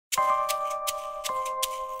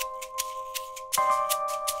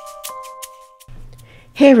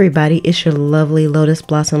Hey everybody, it's your lovely Lotus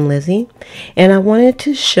Blossom Lizzie, and I wanted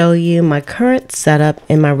to show you my current setup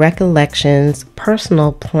in my Recollections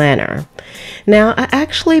personal planner. Now, I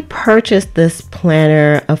actually purchased this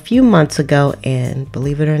planner a few months ago, and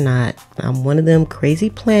believe it or not, I'm one of them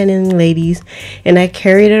crazy planning ladies, and I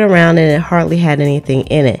carried it around and it hardly had anything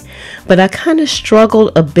in it. But I kind of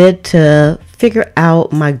struggled a bit to figure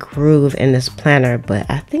out my groove in this planner, but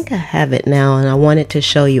I think I have it now and I wanted to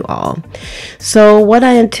show you all. So what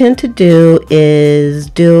I intend to do is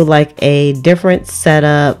do like a different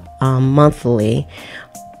setup monthly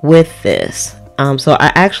with this. So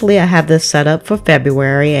I have this set up for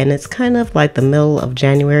February, and it's kind of like the middle of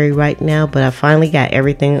January right now, but I finally got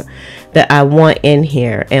everything that I want in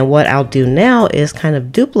here. And what I'll do now is kind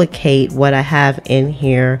of duplicate what I have in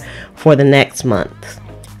here for the next month.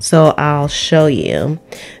 So I'll show you.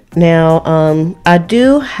 Now, I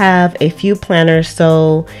do have a few planners,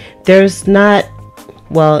 so there's not,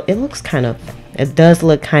 well, it does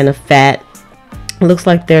look kind of fat. It looks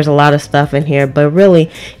like there's a lot of stuff in here, but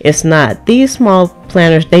really it's not. These small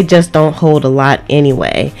planners, they just don't hold a lot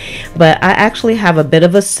anyway. But I actually have a bit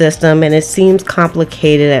of a system, and it seems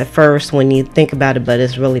complicated at first when you think about it, but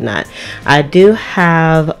it's really not. I do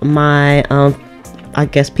have my I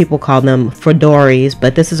guess people call them Fedoris,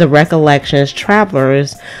 but this is a Recollections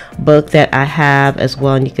Travelers book that I have as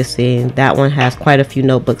well, and you can see that one has quite a few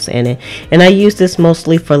notebooks in it, and I use this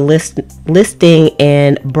mostly for listing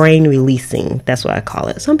and brain releasing. That's what I call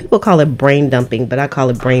it. Some people call it brain dumping, but I call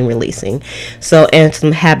it brain releasing. So, and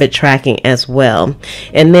some habit tracking as well.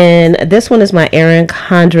 And then this one is my Erin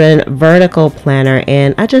Condren vertical planner,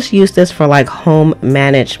 and I just use this for like home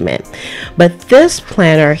management. But this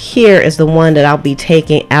planner here is the one that I'll be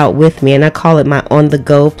taking out with me, and I call it my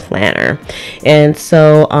on-the-go planner. And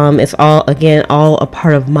so it's all a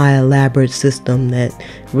part of my elaborate system that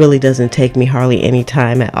really doesn't take me hardly any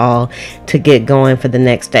time at all to get going for the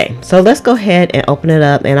next day. So let's go ahead and open it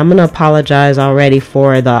up, and I'm gonna apologize already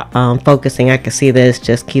for the focusing. I can see this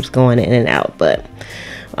just keeps going in and out, but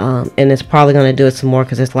and it's probably gonna do it some more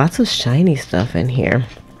because there's lots of shiny stuff in here.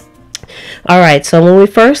 Alright, so when we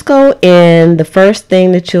first go in, the first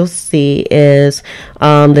thing that you'll see is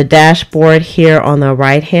the dashboard here on the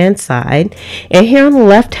right hand side, and here on the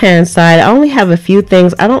left hand side I only have a few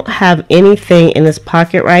things. I don't have anything in this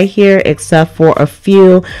pocket right here except for a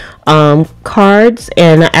few cards,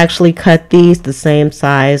 and I actually cut these the same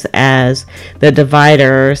size as the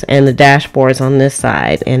dividers and the dashboards on this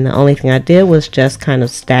side, and the only thing I did was just kind of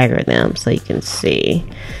stagger them so you can see.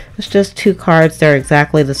 It's just two cards. They're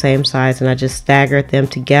exactly the same size, and I just staggered them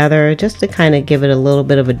together just to kind of give it a little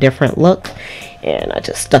bit of a different look, and I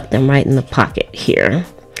just stuck them right in the pocket here.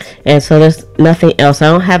 And so there's nothing else.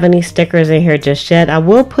 I don't have any stickers in here just yet. I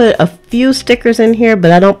will put a few stickers in here,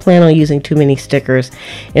 but I don't plan on using too many stickers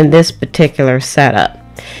in this particular setup.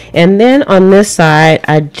 And then on this side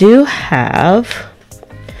I do have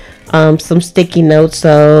some sticky notes.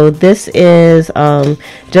 So this is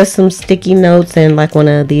just some sticky notes in like one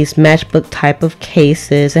of these matchbook type of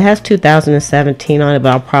cases. It has 2017 on it,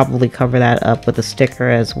 but I'll probably cover that up with a sticker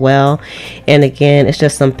as well. And again, it's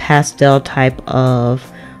just some pastel type of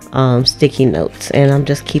sticky notes, and I'm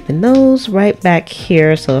just keeping those right back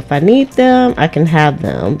here, so if I need them I can have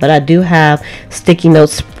them. But I do have sticky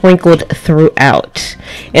notes sprinkled throughout,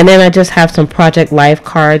 and then I just have some Project Life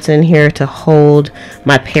cards in here to hold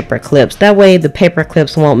my paper clips. That way the paper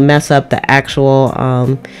clips won't mess up the actual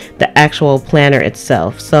planner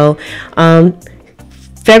itself. So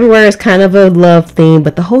February is kind of a love theme,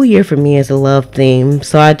 but the whole year for me is a love theme.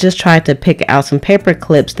 So I just tried to pick out some paper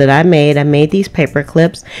clips that I made. I made these paper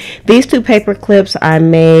clips. These two paper clips I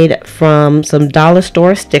made from some dollar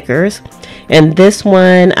store stickers, and this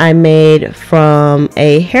one I made from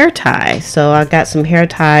a hair tie. So I got some hair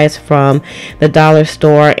ties from the dollar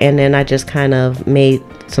store, and then I just kind of made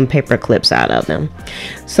some paper clips out of them.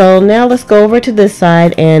 So now let's go over to this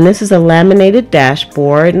side, and this is a laminated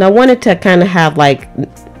dashboard, and I wanted to kind of have like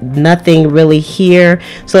nothing really here,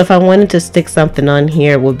 so if I wanted to stick something on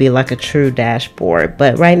here it would be like a true dashboard,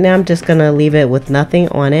 but right now I'm just gonna leave it with nothing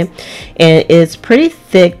on it. And it's pretty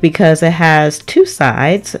thick because it has two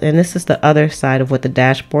sides, and this is the other side of what the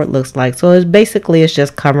dashboard looks like. So it's basically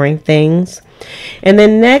just covering things. And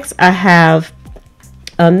then next I have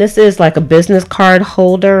this is like a business card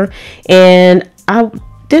holder, and I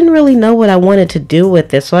didn't really know what I wanted to do with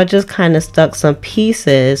this, so I just kind of stuck some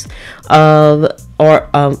pieces of or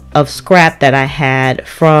of scrap that I had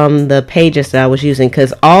from the pages that I was using,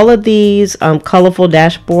 because all of these colorful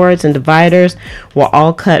dashboards and dividers were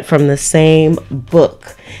all cut from the same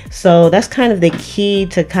book. So that's kind of the key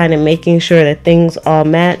to kind of making sure that things all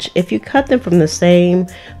match. If you cut them from the same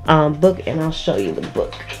book, and I'll show you the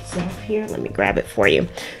book itself here. Let me grab it for you.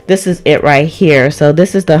 This is it right here. So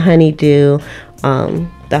this is the honeydew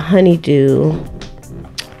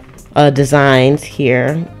designs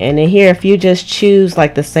here. And in here, if you just choose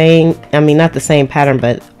like the same, I mean not the same pattern,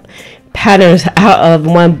 but patterns out of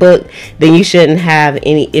one book, then you shouldn't have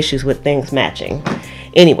any issues with things matching.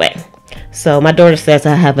 Anyway, so my daughter says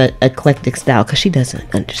I have an eclectic style because she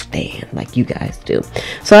doesn't understand like you guys do.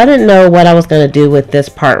 So I didn't know what I was going to do with this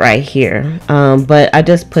part right here, but I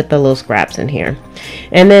just put the little scraps in here.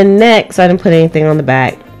 And then next, I didn't put anything on the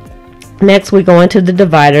back. Next, we go into the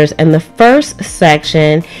dividers, and the first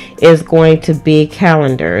section is going to be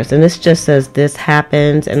calendars, and this just says this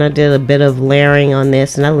happens, and I did a bit of layering on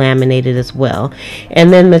this, and I laminated as well.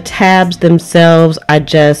 And then the tabs themselves, I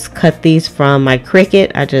just cut these from my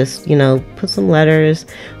Cricut. I just, you know, put some letters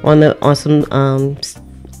on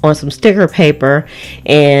some sticker paper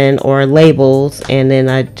or labels, and then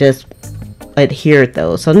I just adhered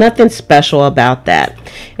those. So nothing special about that.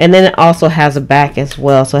 And then it also has a back as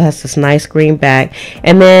well, so it has this nice green back.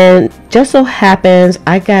 And then just so happens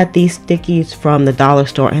I got these stickies from the dollar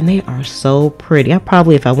store, and they are so pretty.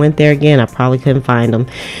 If I went there again, I probably couldn't find them,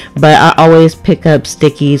 but I always pick up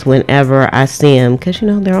stickies whenever I see them, because you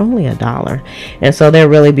know they're only $1, and so they're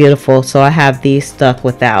really beautiful. So I have these stuck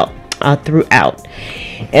throughout.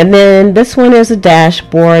 And then this one is a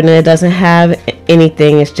dashboard, and it doesn't have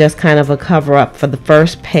anything. It's just kind of a cover up for the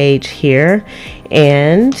first page here.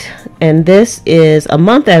 And this is a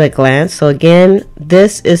month at a glance. So again,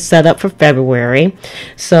 this is set up for February.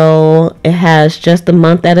 So it has just a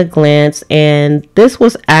month at a glance, and this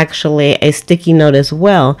was actually a sticky note as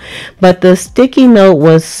well. But the sticky note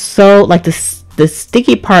was so, like the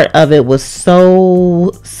sticky part of it was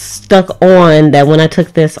so stuck on that when I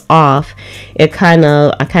took this off, I kind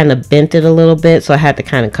of bent it a little bit, so I had to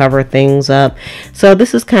kind of cover things up. So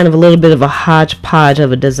this is kind of a little bit of a hodgepodge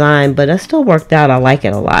of a design, but it still worked out. I like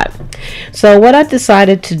it a lot. So what I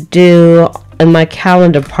decided to do in my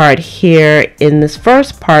calendar part here in this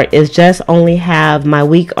first part is just only have my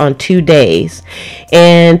week on 2 days,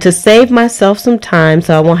 and to save myself some time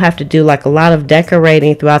so I won't have to do like a lot of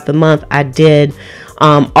decorating throughout the month, I did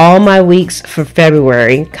all my weeks for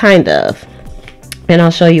February, kind of, and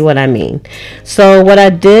I'll show you what I mean. So what I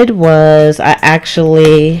did was I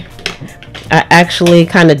actually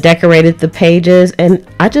kind of decorated the pages, and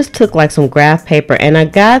I just took like some graph paper, and I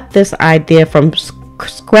got this idea from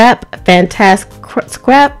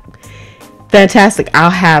Fantastic. I'll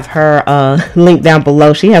have her link down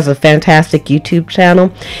below. She has a fantastic YouTube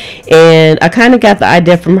channel, and I kind of got the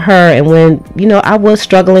idea from her. And when, you know, I was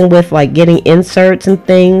struggling with like getting inserts and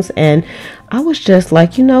things, and I was just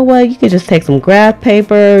like, you know what, you can just take some graph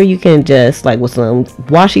paper, you can just like with some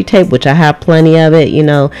washi tape, which I have plenty of it, you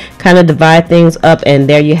know, kind of divide things up, and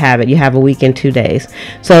there you have it. You have a week in 2 days.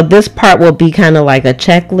 So this part will be kind of like a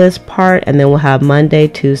checklist part, and then we'll have Monday,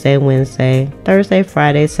 Tuesday, Wednesday, Thursday,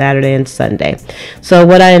 Friday, Saturday, and Sunday. So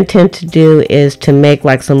what I intend to do is to make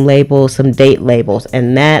like some labels, some date labels,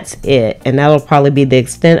 and that's it. And that will probably be the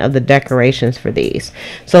extent of the decorations for these.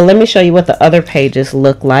 So let me show you what the other pages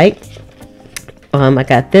look like. I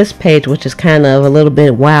got this page, which is kind of a little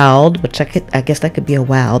bit wild, which I guess that could be a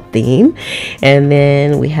wild theme. And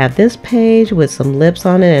then we have this page with some lips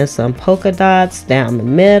on it and some polka dots down the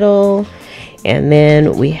middle. And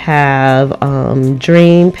then we have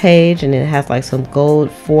dream page, and it has like some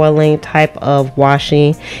gold foiling type of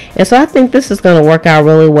washi. And so I think this is going to work out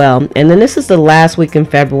really well. And then this is the last week in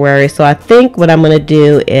February, so I think what I'm going to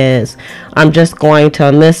do is I'm just going to,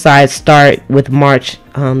 on this side, start with March's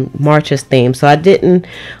theme. So I didn't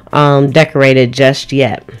decorate it just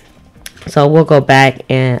yet. So we'll go back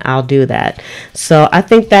and I'll do that. So I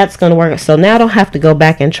think that's going to work. So now I don't have to go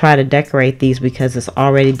back and try to decorate these because it's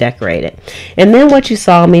already decorated. And then what you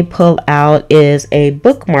saw me pull out is a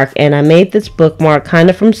bookmark, and I made this bookmark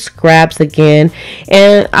kind of from scraps again.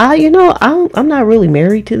 And I'm not really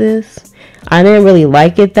married to this. I didn't really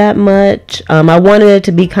like it that much. I wanted it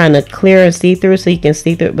to be kind of clear and see-through so you can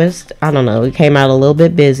see through it, but I don't know, it came out a little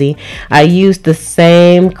bit busy. I used the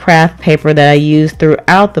same craft paper that I used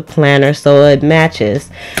throughout the planner, so it matches.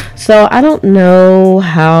 So I don't know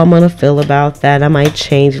how I'm going to feel about that. I might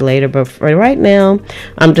change later, but for right now,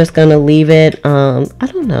 I'm just going to leave it. I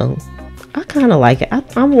don't know. I kind of like it.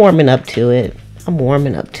 I'm warming up to it.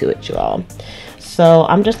 You all. So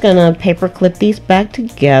I'm just going to paper clip these back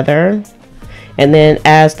together. And then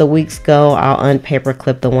as the weeks go, I'll unpaper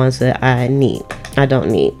clip the ones that I don't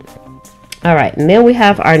need. All right, and then we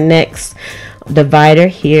have our next divider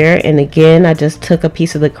here, and again I just took a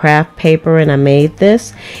piece of the craft paper and I made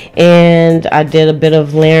this, and I did a bit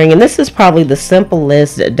of layering, and this is probably the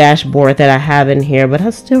simplest dashboard that I have in here, but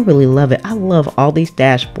I still really love it. I love all these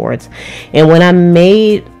dashboards, and when I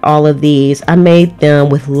made all of these, I made them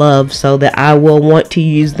with love so that I will want to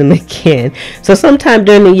use them again. So sometime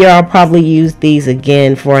during the year I'll probably use these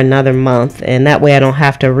again for another month, and that way I don't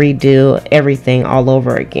have to redo everything all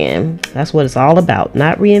over again. That's what it's all about,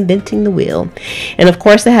 not reinventing the wheel. And of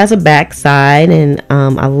course it has a back side, and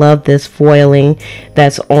I love this foiling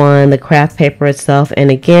that's on the craft paper itself.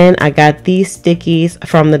 And again, I got these stickies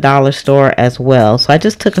from the dollar store as well, so I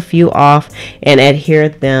just took a few off and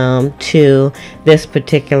adhered them to this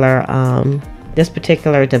particular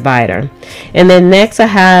divider. And then next I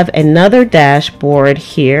have another dashboard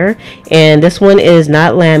here, and this one is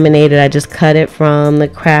not laminated. I just cut it from the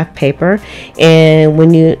craft paper, and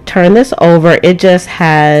when you turn this over, it just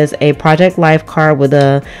has a project life card with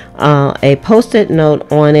a post-it note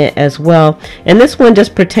on it as well. And this one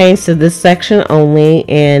just pertains to this section only,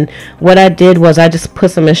 and what I did was I just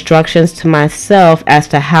put some instructions to myself as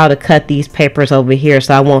to how to cut these papers over here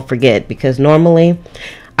so I won't forget, because normally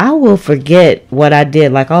I will forget what I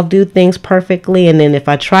did. Like, I'll do things perfectly, and then if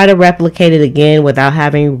I try to replicate it again without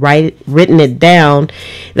having written it down,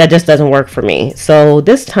 that just doesn't work for me. So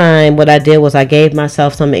this time what I did was I gave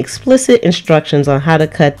myself some explicit instructions on how to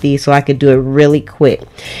cut these so I could do it really quick.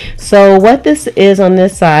 So what this is on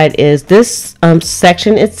this side is this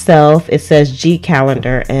section itself. It says G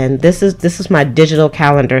calendar, and this is my digital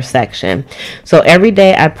calendar section. So every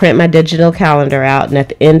day I print my digital calendar out, and at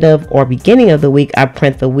the end of or beginning of the week I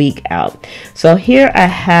print the week out. So here I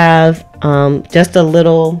have just a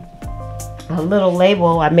little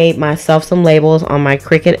label. I made myself some labels on my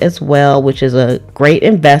Cricut as well, which is a great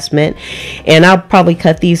investment, and I'll probably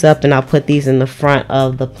cut these up and I'll put these in the front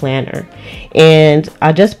of the planner. And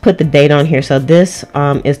I just put the date on here. So this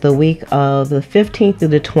is the week of the 15th through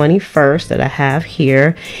the 21st that I have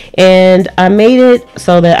here, and I made it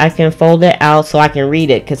so that I can fold it out so I can read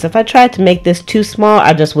it, because if I tried to make this too small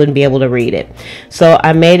I just wouldn't be able to read it. So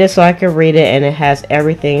I made it so I could read it, and it has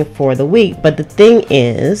everything for the week. But the thing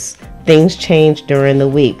is, things change during the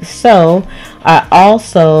week. So I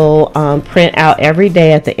also print out every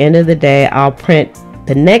day. At the end of the day, I'll print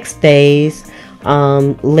the next day's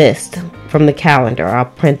list from the calendar. I'll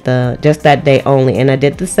print just that day only, and I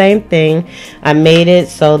did the same thing. I made it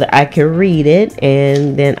so that I could read it,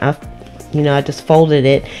 and then I just folded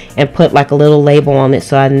it and put like a little label on it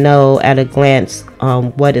so I know at a glance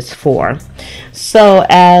what it's for. So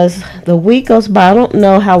as the week goes by, I don't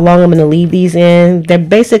know how long I'm going to leave these in. They're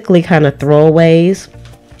basically kind of throwaways,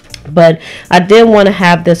 but I did want to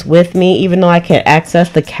have this with me. Even though I can access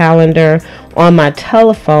the calendar on my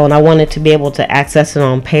telephone, I wanted to be able to access it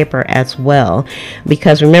on paper as well,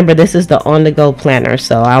 because remember, this is the on-the-go planner,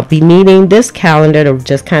 so I'll be needing this calendar to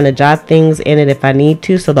just kind of jot things in it if I need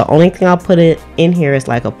to. So the only thing I'll put it in here is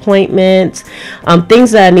like appointments,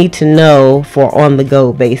 things that I need to know for on the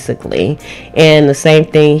go basically. And the same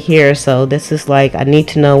thing here. So this is like, I need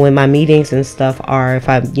to know when my meetings and stuff are, if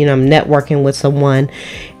I'm networking with someone,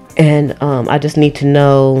 and I just need to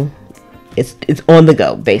know it's on the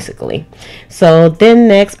go basically. So then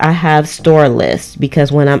next I have store lists, because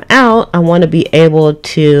when I'm out I want to be able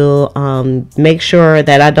to make sure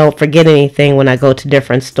that I don't forget anything when I go to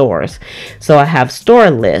different stores. So I have store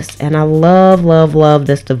lists, and I love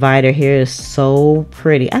this divider here. Is so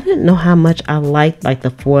pretty. I didn't know how much I liked like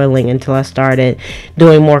the foiling until I started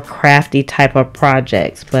doing more crafty type of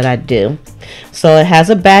projects, but I do. So it has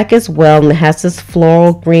a back as well, and it has this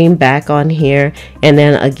floral green back on here, and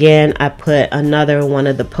then again I put another one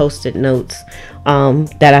of the post-it notes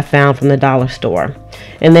that I found from the dollar store.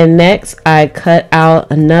 And then next I cut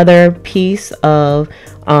out another piece of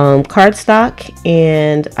cardstock,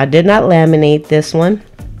 and I did not laminate this one.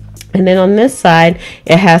 And then on this side,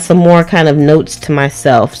 it has some more kind of notes to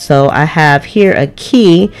myself. So I have here a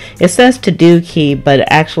key. It says to do key, but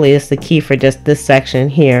actually it's the key for just this section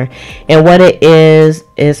here. And what it is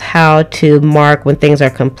how to mark when things are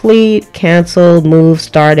complete, canceled, moved,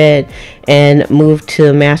 started, and moved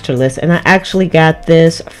to master list. And I actually got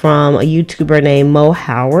this from a YouTuber named Mo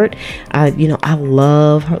Howard. I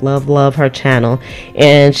love her channel,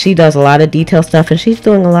 and she does a lot of detail stuff, and she's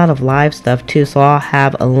doing a lot of live stuff too. So I'll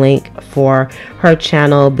have a link for her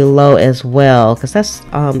channel below as well, because that's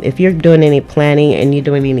if you're doing any planning and you're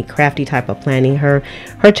doing any crafty type of planning, her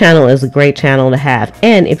channel is a great channel to have.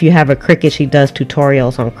 And if you have a Cricut, she does tutorials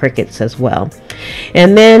tutorials on Crickets as well.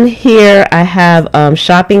 And then here I have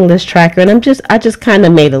shopping list tracker, and I just kind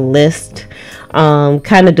of made a list,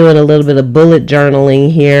 kind of doing a little bit of bullet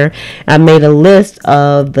journaling here. I made a list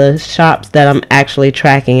of the shops that I'm actually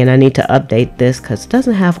tracking, and I need to update this because it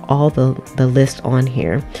doesn't have all the list on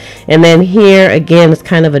here. And then here again, it's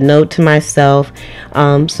kind of a note to myself.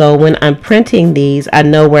 So when I'm printing these, I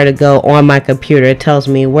know where to go on my computer. It tells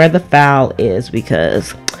me where the file is,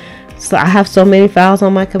 because I have so many files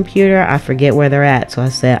on my computer, I forget where they're at. So I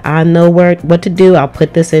said, I know what to do. I'll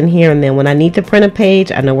put this in here, and then when I need to print a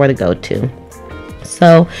page, I know where to go to.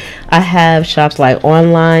 So I have shops like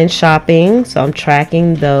online shopping, so I'm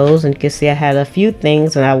tracking those, and you can see I had a few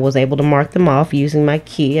things and I was able to mark them off using my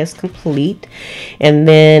key as complete. And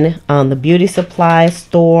then the beauty supply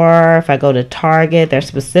store, if I go to Target, there's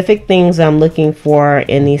specific things I'm looking for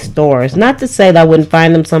in these stores. Not to say that I wouldn't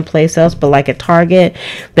find them someplace else, but like at Target,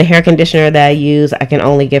 the hair conditioner that I use, I can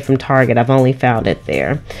only get from Target. I've only found it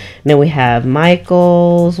there. And then we have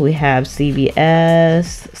Michael's, we have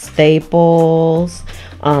CVS, Staples,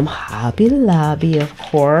 Hobby Lobby, of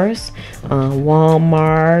course,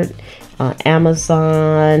 Walmart,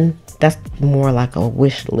 Amazon. That's more like a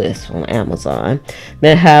wish list on Amazon.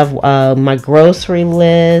 Then I have my grocery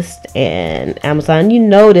list and Amazon. You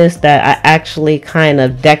notice that I actually kind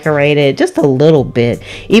of decorated just a little bit,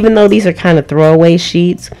 even though these are kind of throwaway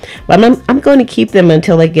sheets. But I'm going to keep them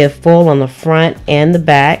until they get full on the front and the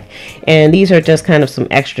back. And these are just kind of some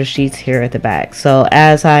extra sheets here at the back. So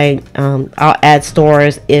as I'll add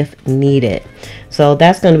stores if needed. So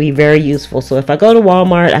that's going to be very useful. So if I go to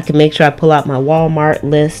Walmart, I can make sure I pull out my Walmart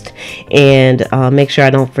list and make sure I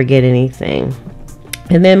don't forget anything.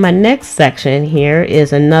 And then my next section here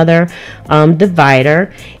is another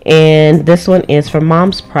divider, and this one is for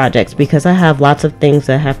mom's projects, because I have lots of things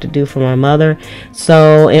that I have to do for my mother.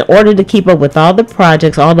 So in order to keep up with all the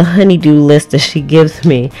projects, all the honeydew list that she gives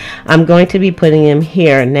me, I'm going to be putting them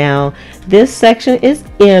here. Now this section is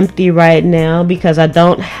empty right now because I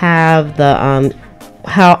don't have the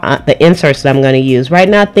the inserts that I'm going to use. Right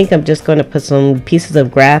now I think I'm just going to put some pieces of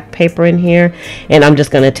graph paper in here, and I'm just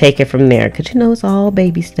going to take it from there, because you know it's all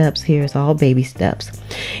baby steps here. It's all baby steps.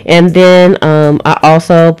 And then I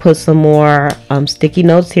also put some more sticky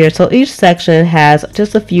notes here, so each section has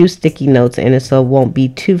just a few sticky notes in it, so it won't be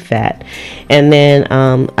too fat. And then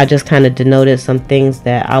I just kind of denoted some things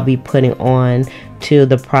that I'll be putting on to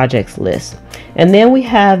the projects list. And then we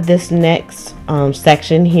have this next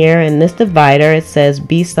section here in this divider. It says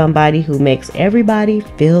be somebody who makes everybody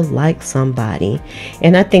feel like somebody,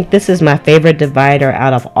 and I think this is my favorite divider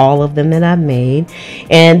out of all of them that I've made.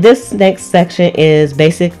 And this next section is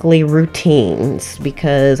basically routines,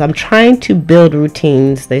 because I'm trying to build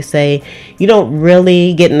routines. They say you don't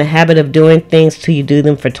really get in the habit of doing things till you do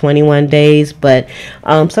them for 21 days, but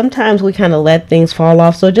sometimes we kind of let things fall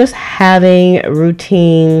off. So just having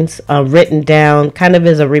routines written down kind of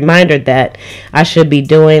is a reminder that I should be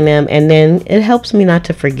doing them, and then it helps me not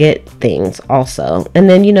to forget things also. And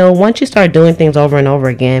then, you know, once you start doing things over and over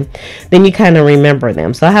again, then you kind of remember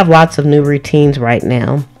them. So I have lots of new routines right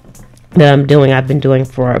now that I've been doing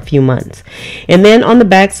for a few months. And then on the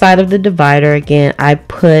back side of the divider, again, I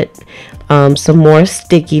put some more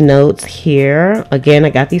sticky notes here. Again,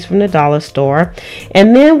 I got these from the dollar store.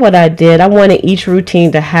 And then what I did, I wanted each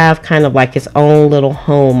routine to have kind of like its own little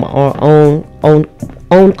home or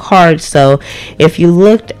own cards. So if you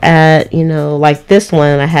looked at, you know, like this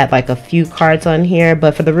one, I had like a few cards on here,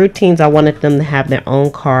 but for the routines I wanted them to have their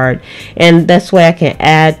own card, and this way I can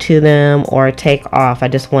add to them or take off. I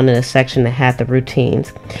just wanted a section that had the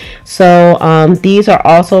routines. So these are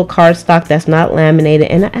also cardstock that's not laminated,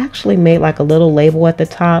 and I actually made like a little label at the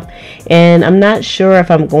top, and I'm not sure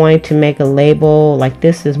if I'm going to make a label like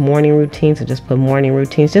this is morning routines, so just put morning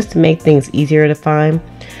routines just to make things easier to find.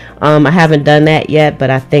 I haven't done that yet,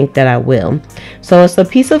 but I think that I will. So it's a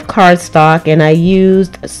piece of cardstock, and I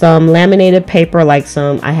used some laminated paper, like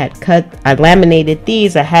I laminated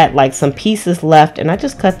these. I had like some pieces left, and I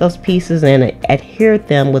just cut those pieces and adhered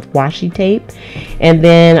them with washi tape. And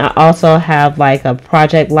then I also have like a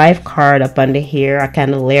Project Life card up under here. I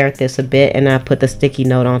kind of layered this a bit, and I put the sticky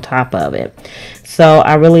note on top of it. So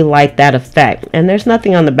I really like that effect. And there's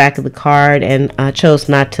nothing on the back of the card, and I chose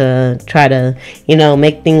not to try to, you know,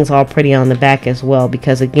 make things all pretty on the back as well,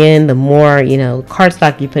 because again, the more, you know,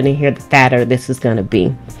 cardstock you put in here, the fatter this is going to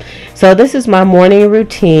be. So this is my morning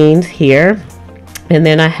routines here. And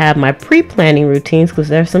then I have my pre-planning routines, because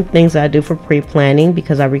there's some things that I do for pre-planning,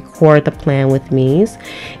 because I record the plan with me's,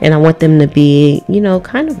 and I want them to be, you know,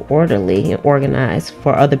 kind of orderly and organized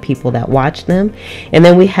for other people that watch them. And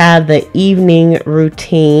then we have the evening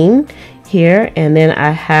routine here, and then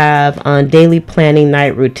I have on daily planning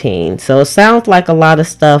night routine. So it sounds like a lot of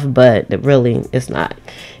stuff, but it really is not.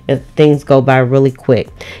 Things go by really quick.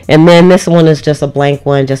 And then this one is just a blank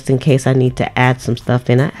one, just in case I need to add some stuff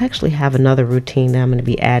in. I actually have another routine that I'm going to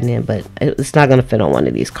be adding in, but it's not going to fit on one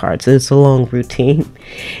of these cards. It's a long routine.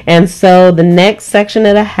 And so the next section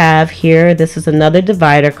that I have here, this is another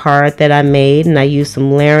divider card that I made, and I used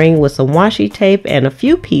some layering with some washi tape and a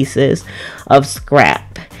few pieces of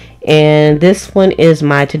scrap. And this one is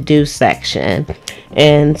my to-do section.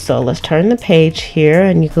 And so let's turn the page here,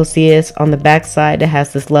 and you can see it's on the back side. It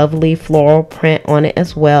has this lovely floral print on it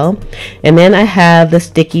as well. And then I have the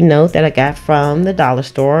sticky note that I got from the dollar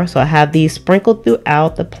store. So I have these sprinkled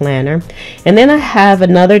throughout the planner. And then I have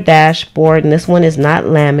another dashboard, and this one is not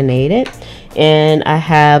laminated. And I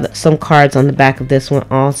have some cards on the back of this one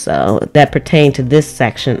also that pertain to this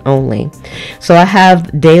section only. So I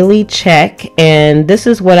have daily check, and this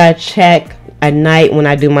is what I check at night when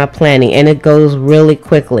I do my planning, and it goes really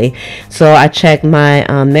quickly. So I check my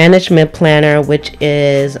management planner, which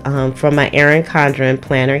is from my Erin Condren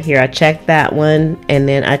planner here. I check that one, and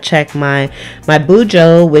then I check my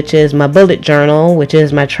Bujo, which is my bullet journal, which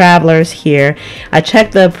is my travelers here. I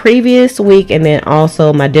check the previous week, and then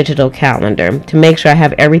also my digital calendar to make sure I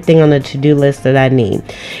have everything on the to-do list that I need.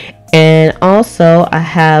 And also I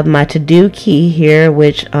have my to-do key here,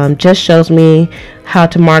 which just shows me how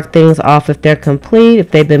to mark things off if they're complete,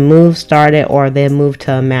 if they've been moved, started, or they're moved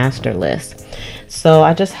to a master list. So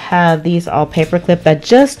I just have these all paper clipped. I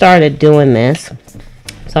just started doing this.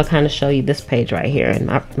 So I'll kind of show you this page right here, and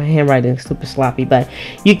my handwriting is super sloppy, but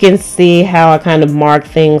you can see how I kind of mark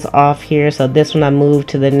things off here. So this one I moved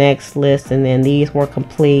to the next list, and then these were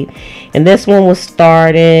complete, and this one was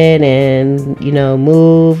started and, you know,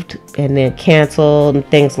 moved and then canceled and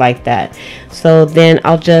things like that. So then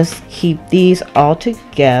I'll just keep these all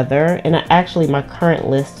together, and my current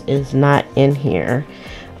list is not in here.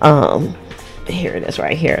 Here it is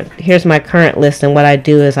right here. Here's my current list, and what I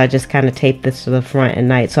do is I just kind of tape this to the front at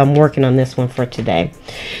night. So I'm working on this one for today.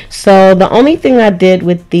 So the only thing I did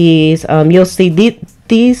with these, you'll see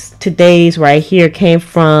these today's right here came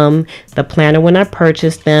from the planner when I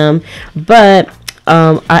purchased them, but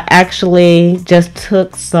I actually just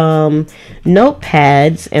took some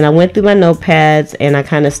notepads, and I went through my notepads, and I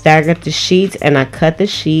kind of staggered the sheets, and I cut the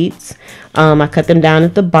sheets. I cut them down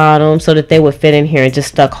at the bottom so that they would fit in here, and just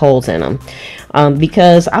stuck holes in them.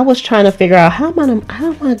 Because I was trying to figure out how am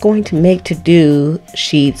I going to make to-do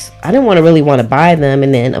sheets. I didn't really want to buy them,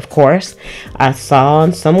 and then of course I saw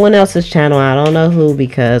on someone else's channel, I don't know who,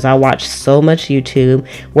 because I watched so much YouTube,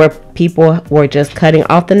 where people were just cutting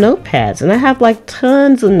off the notepads, and I have like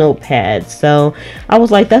tons of notepads. So I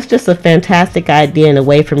was like, that's just a fantastic idea and a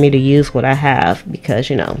way for me to use what I have, because,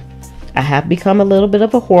 you know, I have become a little bit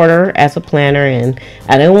of a hoarder as a planner, and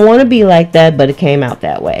I didn't want to be like that, but it came out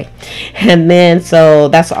that way. And then so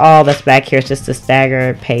that's all that's back here. It's just the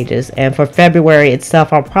staggered pages. And for February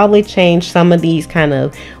itself, I'll probably change some of these kind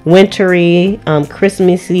of wintry,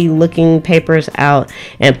 Christmassy looking papers out,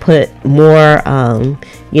 and put more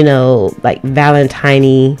you know, like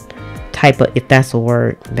Valentine type of, if that's a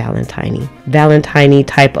word, Valentine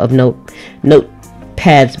type of note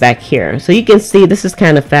pads back here. So you can see this is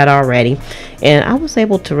kind of fat already, and I was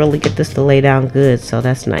able to really get this to lay down good, so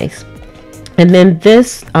that's nice. And then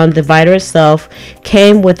this divider itself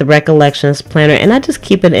came with the Recollections planner, and I just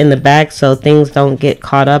keep it in the back so things don't get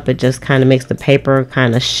caught up. It just kind of makes the paper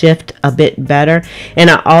kind of shift a bit better.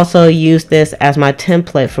 And I also use this as my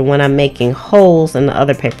template for when I'm making holes in the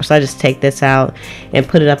other paper. So I just take this out and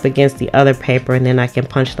put it up against the other paper, and then I can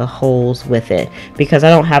punch the holes with it, because I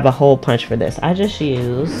don't have a hole punch for this. I just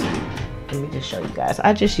use, let me just show you guys.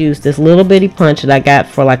 I just used this little bitty punch that I got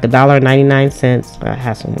for like $1.99. I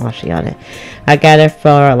have some washi on it. I got it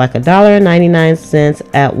for like $1.99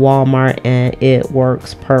 at Walmart, and it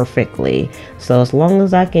works perfectly. So as long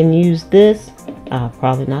as I can use this, I'm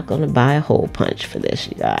probably not going to buy a hole punch for this,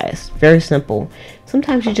 you guys. Very simple.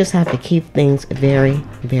 Sometimes you just have to keep things very,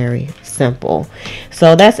 very simple.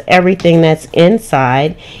 So that's everything that's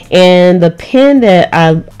inside. And the pins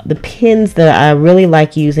that I really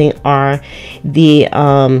like using are the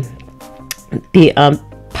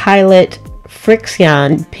Pilot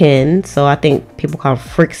Frixion pin. So I think people call them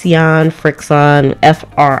Frixion, Frixion,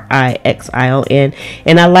 Frixion.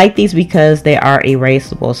 And I like these because they are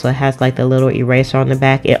erasable. So it has like the little eraser on the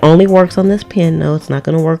back. It only works on this pen though. It's not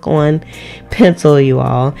going to work on pencil, you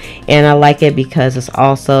all. And I like it because it's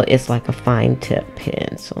like a fine tip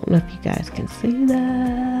pen. So I don't know if you guys can see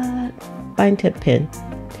that. Fine tip pen.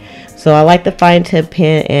 So I like the fine tip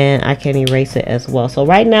pen, and I can erase it as well. So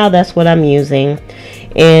right now that's what I'm using.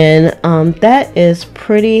 And that is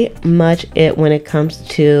pretty much it when it comes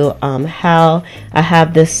to how I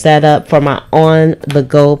have this set up for my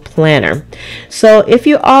on-the-go planner. So if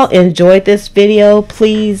you all enjoyed this video,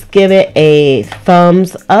 please give it a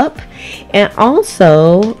thumbs up, and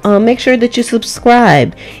also make sure that you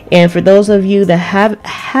subscribe. And for those of you that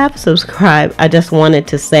have subscribed, I just wanted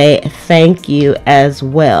to say thank you as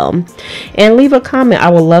well, and leave a comment. I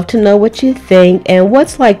would love to know what you think and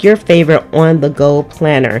what's like your favorite on-the-go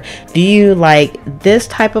planner. Do you like this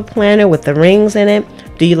type of planner with the rings in it?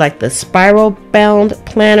 Do you like the spiral bound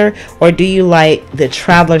planner, or do you like the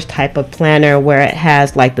traveler's type of planner where it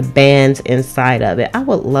has like the bands inside of it? I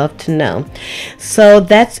would love to know. So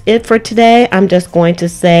that's it for today. I'm just going to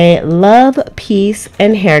say love, peace,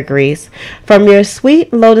 and hair grease from your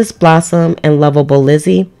sweet lotus blossom and lovable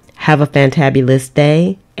Lizzie. Have a fantabulous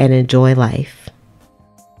day and enjoy life.